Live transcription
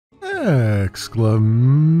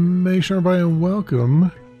Exclamation everybody and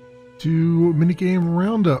welcome to minigame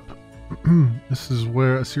Roundup. This is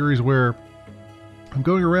a series where I'm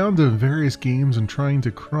going around to various games and trying to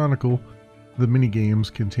chronicle the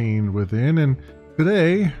minigames contained within. And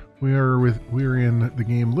today we're in the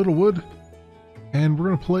game Littlewood, and we're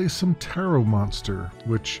going to play some Tarot Monster,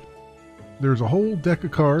 which there's a whole deck of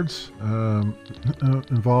cards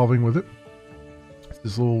involving with it. It's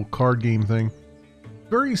this little card game thing.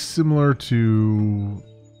 Very similar to,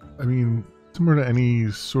 similar to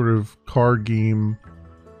any sort of card game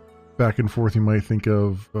back and forth you might think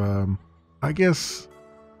of. I guess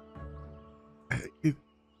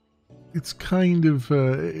it's kind of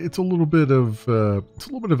it's a little bit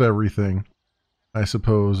of everything, I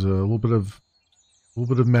suppose. A little bit of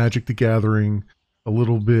Magic the Gathering, a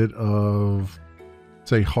little bit of,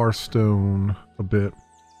 say, Hearthstone, a bit,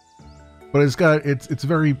 but it's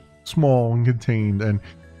very small and contained, and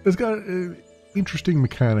it's got interesting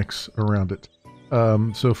mechanics around it.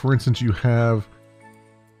 So for instance, you have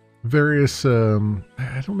various I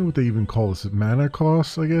don't know what they even call this, mana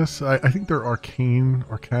costs, I guess. I think they're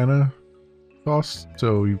arcana costs.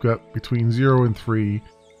 So you've got between 0 and 3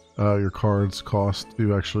 your cards cost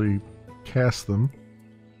to actually cast them,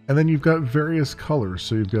 and then you've got various colors.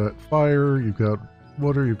 So you've got fire, you've got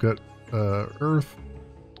water, you've got earth,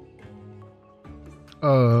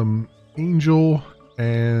 angel,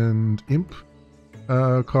 and imp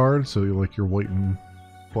cards. So you like your white and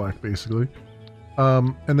black, basically.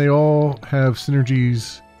 And they all have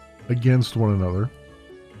synergies against one another.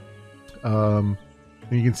 And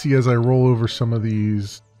you can see as I roll over some of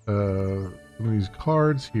these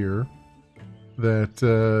cards here that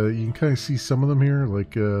you can kind of see some of them here.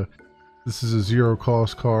 Like this is a 0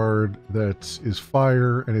 cost card that is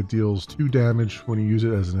fire, and it deals 2 damage when you use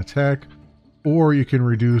it as an attack. Or you can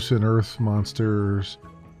reduce an earth monster's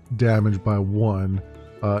damage by 1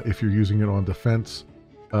 if you're using it on defense.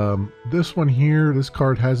 This one here, this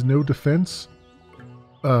card has no defense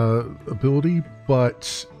ability,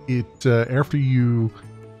 but it after you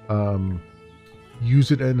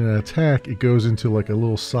use it in an attack, it goes into like a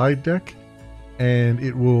little side deck, and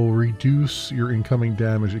it will reduce your incoming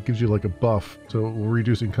damage. It gives you like a buff, so it will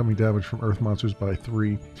reduce incoming damage from earth monsters by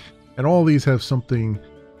 3. And all these have something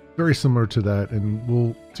very similar to that, and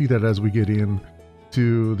we'll see that as we get in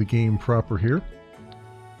to the game proper here.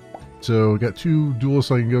 So we got 2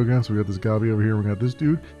 duelists I can go against. We got this Gabi over here, we got this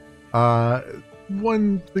dude.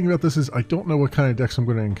 One thing about this is I don't know what kind of decks I'm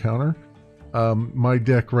going to encounter. My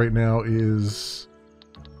deck right now is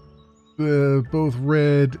both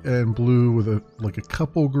red and blue with a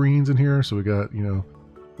couple greens in here. So we got,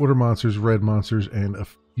 water monsters, red monsters, and a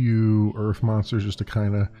few earth monsters, just to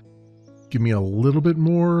kind of give me a little bit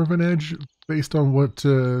more of an edge based on what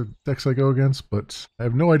decks I go against, but I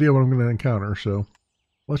have no idea what I'm going to encounter, so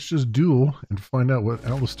let's just duel and find out what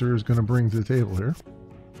Alistair is going to bring to the table here.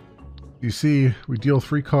 You see, we deal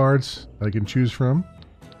 3 cards I can choose from.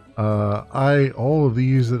 All of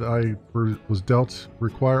these that I was dealt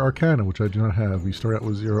require Arcana, which I do not have. We start out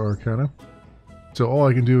with 0 Arcana. So all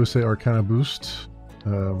I can do is say Arcana Boost,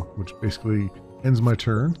 which basically ends my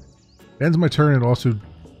turn. It ends my turn, and also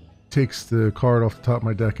takes the card off the top of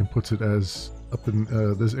my deck and puts it as up in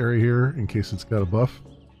this area here in case it's got a buff.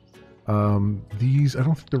 These, I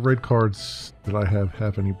don't think the red cards that I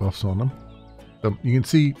have any buffs on them. So you can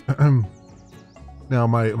see now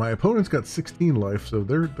my opponent's got 16 life, so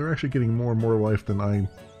they're actually getting more and more life than I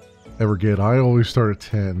ever get. I always start at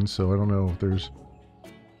 10, so I don't know if there's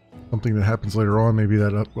something that happens later on. Maybe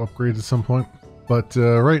that upgrades at some point. But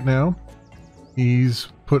right now, he's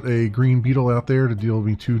put a green beetle out there to deal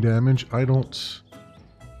me 2 damage. I don't...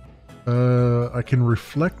 I can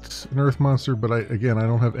reflect an earth monster, but I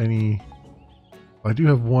don't have any... I do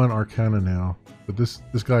have 1 Arcana now, but this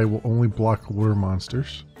guy will only block water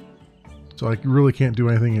monsters. So I really can't do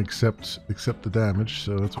anything except the damage,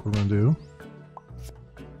 so that's what we're going to do.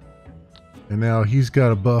 And now he's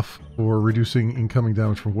got a buff for reducing incoming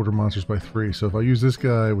damage from water monsters by 3. So if I use this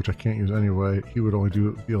guy, which I can't use anyway, he would only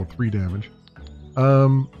deal 3 damage.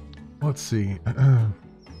 Let's see.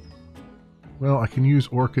 Well, I can use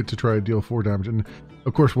Orchid to try to deal 4 damage, and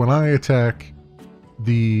of course when I attack,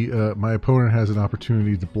 my opponent has an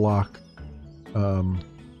opportunity to block.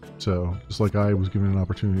 So just like I was given an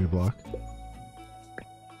opportunity to block.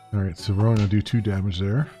 Alright, so we're going to do 2 damage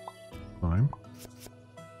there. Fine.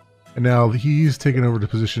 And now he's taken over the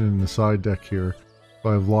position in the side deck here,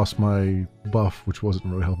 but I've lost my buff, which wasn't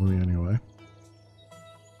really helping me anyway.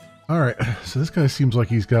 Alright, so this guy seems like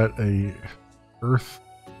he's got a earth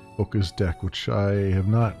focused deck, which I have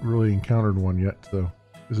not really encountered one yet, so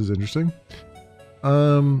this is interesting.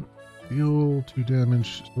 Deal 2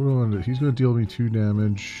 damage. What do I want to do? He's going to deal me 2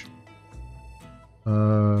 damage.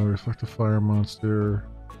 Reflect a fire monster.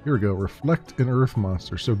 Here we go. Reflect an earth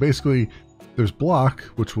monster. So basically, there's block,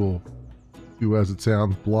 which will do as it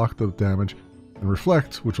sounds, block the damage, and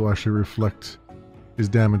reflect, which will actually reflect his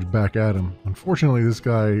damage back at him. Unfortunately, this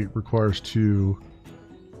guy requires two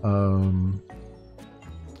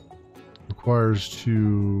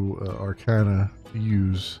Arcana to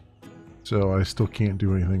use, so I still can't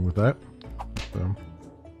do anything with that. So.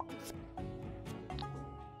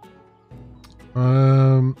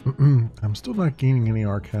 I'm still not gaining any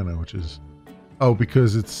Arcana, which is... Oh,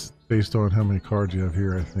 because it's based on how many cards you have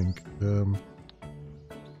here, I think.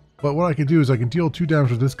 But what I can do is I can deal 2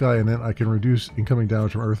 damage with this guy, and then I can reduce incoming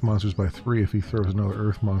damage from Earth monsters by 3 if he throws another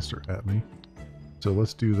Earth monster at me. So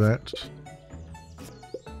let's do that.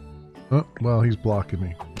 Oh, well, he's blocking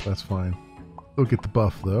me. That's fine. He'll get the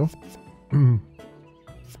buff, though.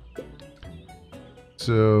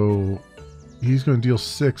 So... he's going to deal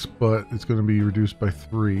 6, but it's going to be reduced by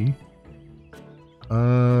 3.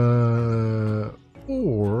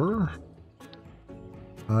 Or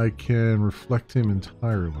I can reflect him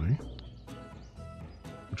entirely,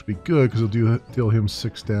 which would be good because he'll deal him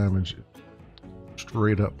 6 damage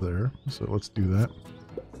straight up there. So let's do that.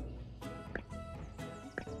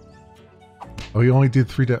 Oh, he only did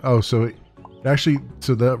 3 damage. Oh, so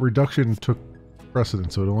so that reduction took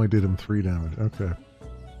precedence, so it only did him 3 damage. Okay.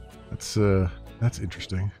 That's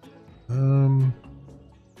interesting.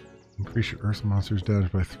 Increase your Earth monster's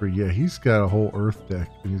damage by 3. Yeah, he's got a whole Earth deck,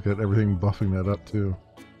 and he's got everything buffing that up too.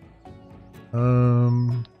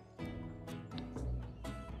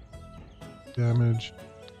 Damage.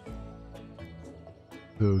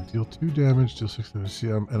 So deal 2 damage, deal 6 damage. See,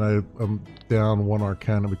 I'm down 1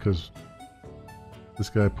 Arcana because this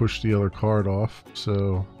guy pushed the other card off.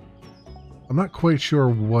 So I'm not quite sure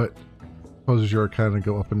what causes your Arcana to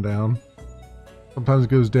go up and down. Sometimes it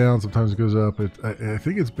goes down, sometimes it goes up. I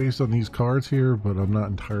think it's based on these cards here, but I'm not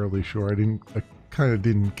entirely sure. I kind of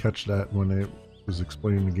didn't catch that when it was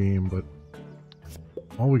explaining the game, but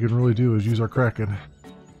all we can really do is use our Kraken,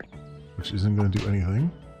 which isn't going to do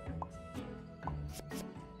anything.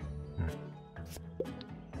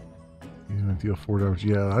 He's going to deal 4 damage.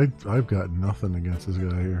 Yeah, I've got nothing against this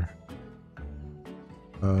guy here.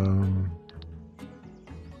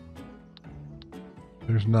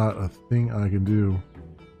 There's not a thing I can do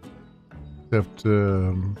except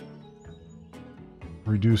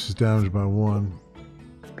reduce his damage by 1.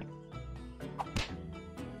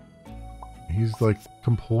 He's like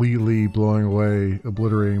completely blowing away,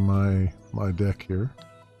 obliterating my deck here.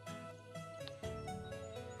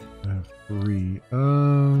 I have 3.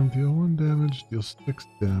 Deal 1 damage, deal 6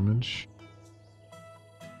 damage.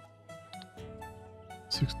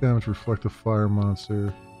 6 damage, reflect a fire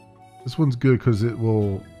monster. This one's good because it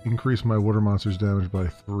will increase my water monster's damage by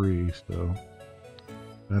 3, so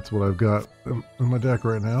that's what I've got in my deck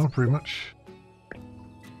right now, pretty much.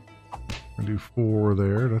 I do 4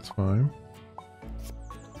 there, that's fine.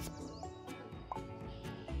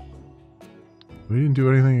 We didn't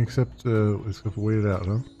do anything except wait it out,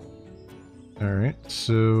 huh? Alright,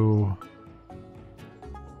 so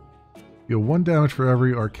deal 1 damage for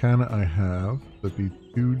every Arcana I have. That'd be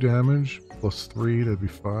 2 damage plus 3, that'd be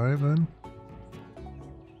 5 then.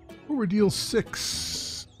 Or we deal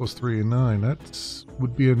 6 plus 3 and 9. That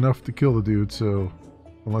would be enough to kill the dude, so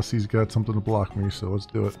unless he's got something to block me, so let's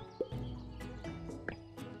do it.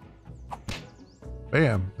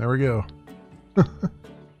 Bam! There we go.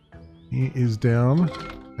 He is down,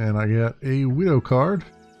 and I got a Widow card.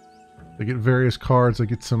 I get various cards. I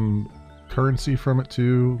get some currency from it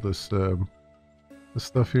too. This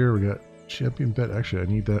stuff here. We got Champion Bet. Actually, I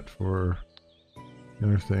need that for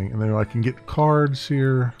another thing. And then I can get cards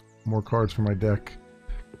here. More cards for my deck.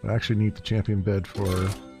 I actually need the Champion Bed for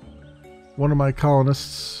one of my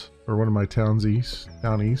colonists, or one of my townies,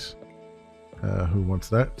 who wants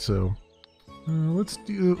that. So let's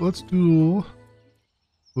do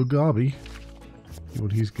Lugabi. See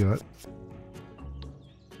what he's got.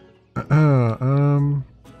 I'll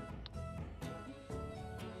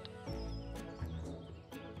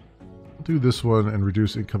do this one and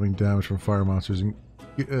reduce incoming damage from fire monsters. And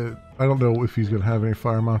I don't know if he's going to have any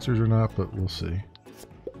fire monsters or not, but we'll see.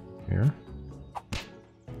 Here.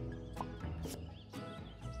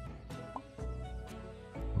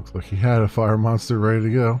 Looks like he had a fire monster ready to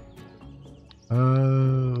go.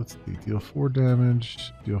 Let's see. Deal 4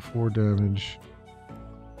 damage. Deal 4 damage.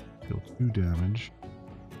 Deal 2 damage.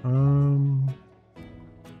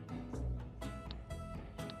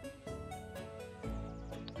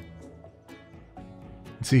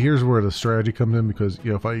 See, here's where the strategy comes in, because,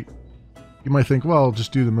 you know, if I You might think, well,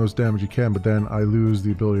 just do the most damage you can, but then I lose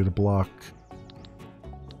the ability to block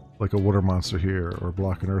like a water monster here or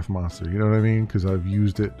block an earth monster. You know what I mean? Because I've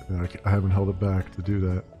used it and I haven't held it back to do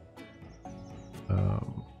that.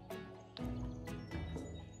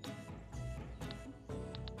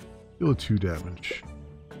 Deal 2 damage.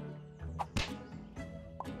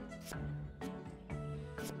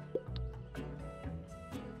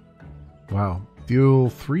 Wow. Deal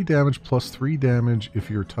 3 damage plus 3 damage if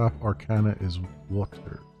your top arcana is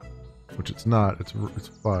water. Which it's not. It's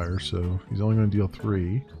fire, so he's only going to deal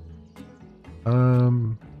 3.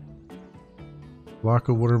 Block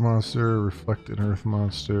a water monster, reflect an earth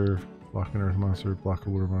monster, block an earth monster, block a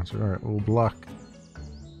water monster. Alright, we'll block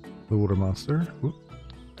the water monster. Whoop.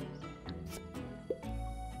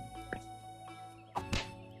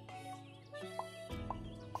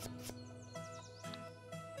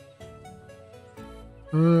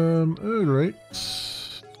 Alright.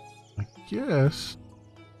 I guess.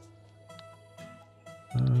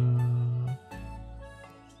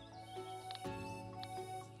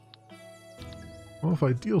 Well, if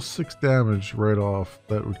I deal 6 damage right off,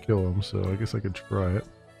 that would kill him, so I guess I could try it.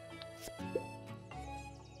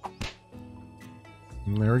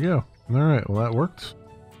 And there we go. Alright, well that worked.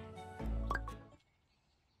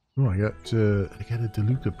 Oh, I got a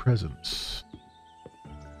DeLuca present.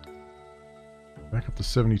 Back up to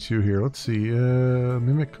 72 here. Let's see.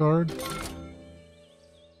 Mimic card.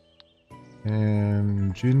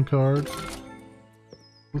 And Jin card.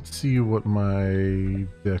 Let's see what my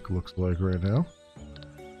deck looks like right now.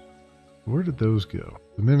 Where did those go?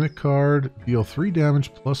 The Mimic card. Deal 3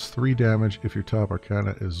 damage plus 3 damage if your top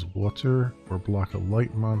arcana is water, or block a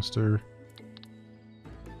light monster.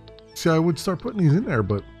 See, I would start putting these in there,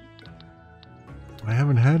 but I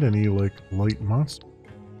haven't had any, like, light monsters.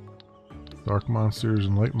 Dark monsters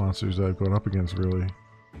and light monsters I've gone up against, really.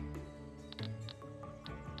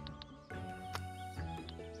 I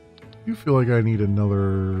do feel like I need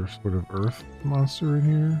another sort of earth monster in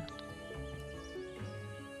here.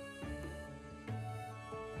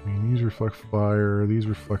 I mean, these reflect fire, these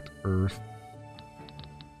reflect earth.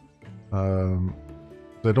 I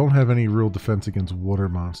don't have any real defense against water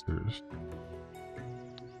monsters.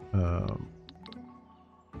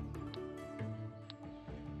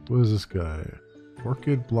 What is this guy?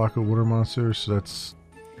 Orchid, block a water monster, so that's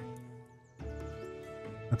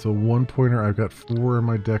a 1-pointer. I've got 4 in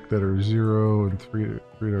my deck that are 0 and 3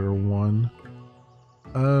 that are 1.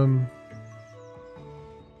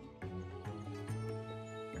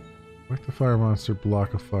 Like the fire monster,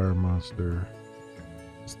 block a fire monster.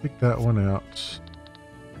 Let's take that one out.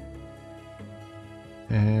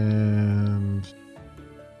 And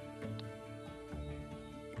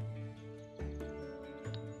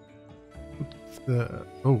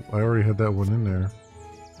oh, I already had that one in there.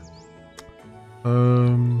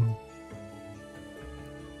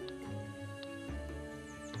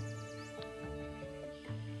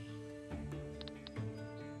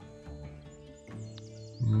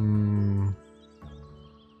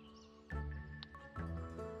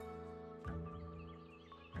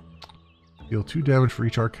 Deal 2 damage for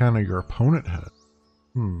each arcana your opponent had.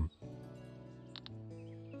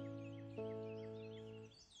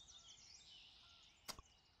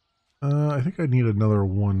 I think I need another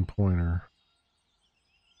 1-pointer.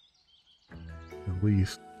 At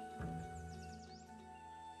least.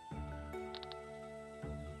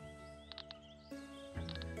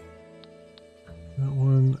 That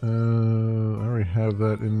one, I already have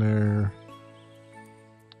that in there.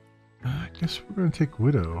 I guess we're going to take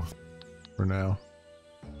Widow for now.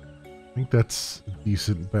 I think that's a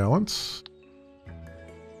decent balance.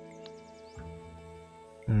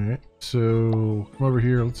 Alright, so come over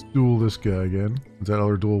here, let's duel this guy again. That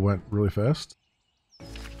other duel went really fast.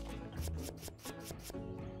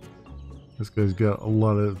 This guy's got a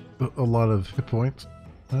lot of hit points.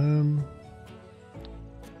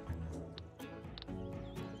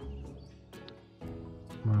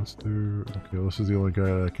 Monster. Okay, this is the only guy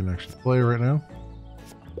that I can actually play right now.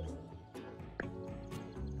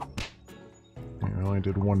 I only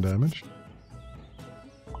did 1 damage.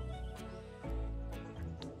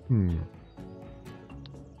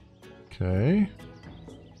 Okay.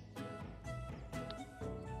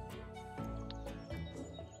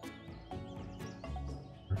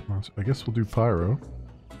 I guess we'll do Pyro.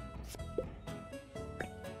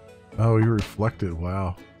 Oh, you reflected.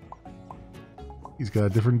 Wow. He's got a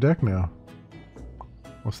different deck now.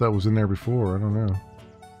 Unless that was in there before. I don't know.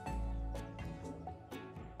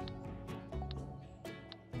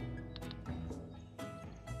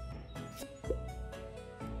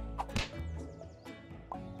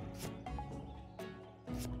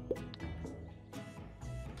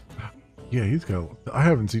 Yeah, he's got... I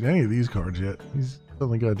haven't seen any of these cards yet. He's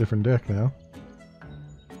suddenly got a different deck now.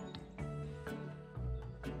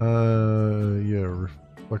 Yeah,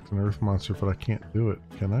 reflect an earth monster, but I can't do it,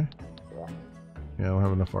 can I? Yeah, I don't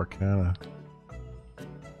have enough Arcana.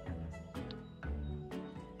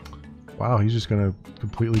 Wow, he's just gonna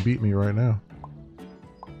completely beat me right now.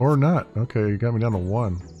 Or not. Okay, you got me down to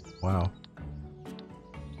 1. Wow.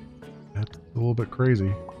 That's a little bit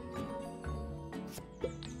crazy.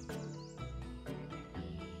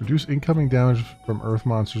 Reduce incoming damage from earth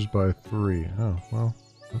monsters by 3. Oh, well,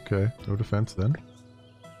 okay. No defense then.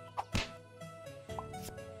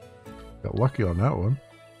 Got lucky on that one.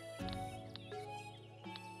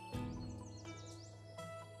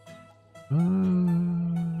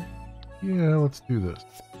 Yeah, let's do this.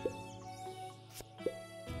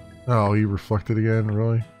 Oh, he reflected again?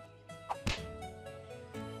 Really?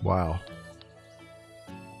 Wow.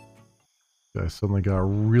 Guy suddenly got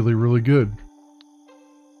really, really good.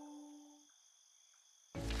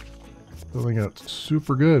 Suddenly got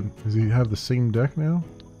super good. Does he have the same deck now?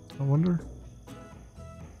 I wonder.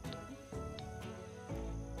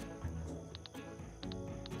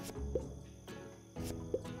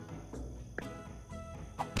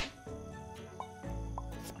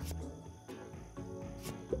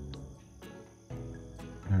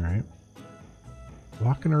 Alright.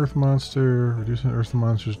 Block an earth monster, reduce an earth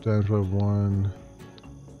monster's damage by 1.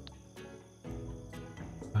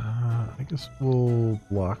 I guess we'll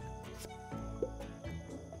block.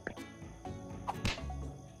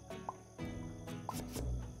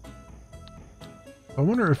 I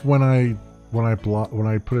wonder if when I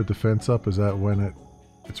put a defense up, is that when it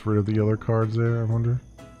gets rid of the other cards there, I wonder?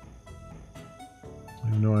 I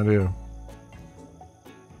have no idea.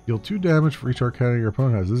 Deal 2 damage for each Arcana your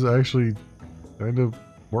opponent has. This actually kind of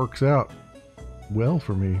works out well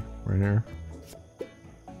for me right here.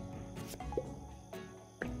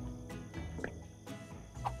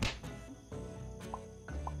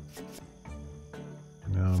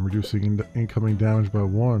 Now I'm reducing incoming damage by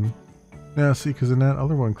 1. Yeah, see, because then that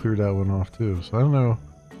other one cleared that one off too. So I don't know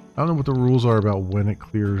what the rules are about when it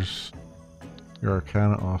clears your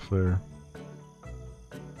Arcana off there.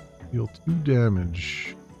 Deal 2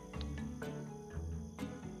 damage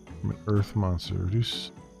from an earth monster.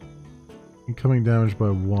 Reduce incoming damage by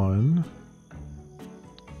 1.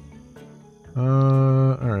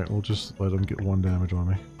 Alright, we'll just let him get 1 damage on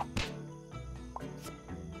me.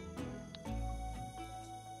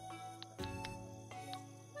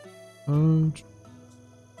 Let's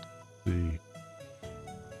see.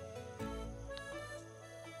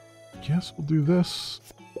 Guess we'll do this.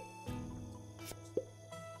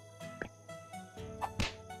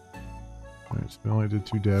 Alright, so we only did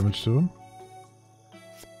 2 damage to him.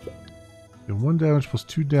 And 1 damage plus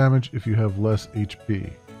 2 damage if you have less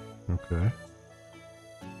HP. Okay.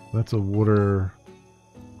 That's a water.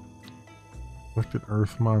 Select an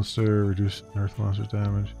earth monster, reduce an earth monster's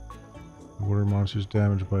damage. Water monster's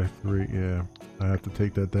damage by 3. Yeah, I have to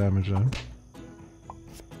take that damage then.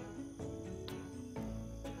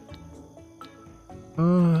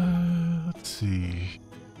 Let's see.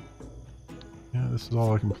 Yeah, this is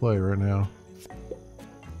all I can play right now.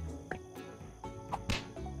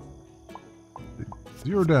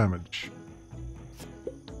 0 damage.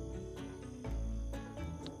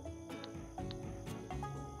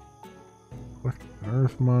 Select an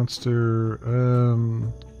earth monster.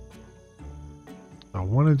 I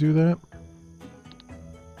want to do that.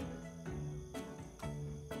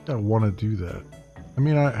 I want to do that. I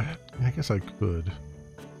mean, I guess I could.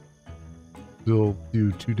 Still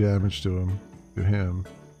do 2 damage to him.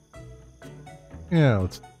 Yeah,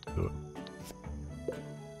 let's do it.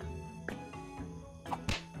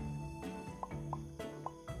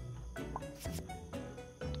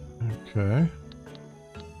 Okay.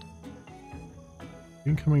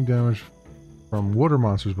 Incoming damage from water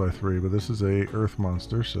monsters by 3, but this is a earth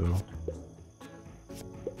monster, so...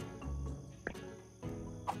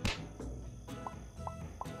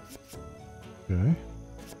 Okay.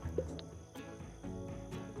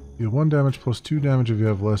 You have 1 damage plus 2 damage if you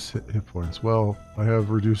have less hit points. Well, I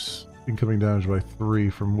have reduced incoming damage by 3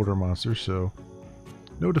 from water monsters, so...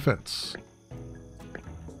 no defense.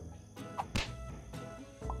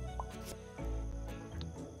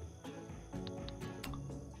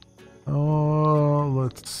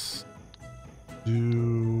 Let's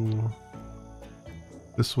do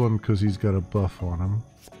this one because he's got a buff on him.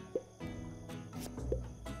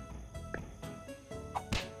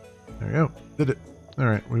 There we go. Did it.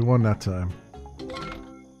 Alright, we won that time.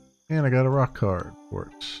 And I got a rock card for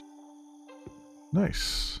it.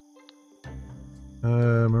 Nice.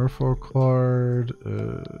 Merfolk card.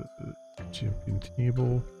 Champion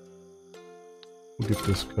table. We'll get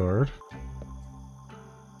this card.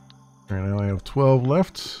 Alright, I only have 12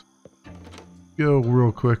 left. Go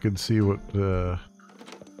real quick and see what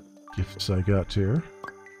gifts I got here.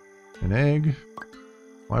 An egg,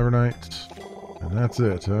 Wyvernite, and that's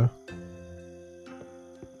it, huh?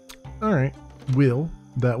 Alright, well,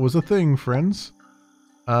 that was a thing, friends.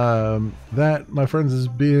 That, my friends, has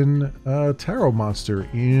been Tarot Monster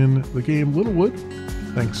in the game Littlewood.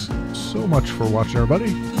 Thanks so much for watching,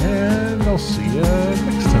 everybody, and I'll see you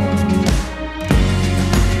next time.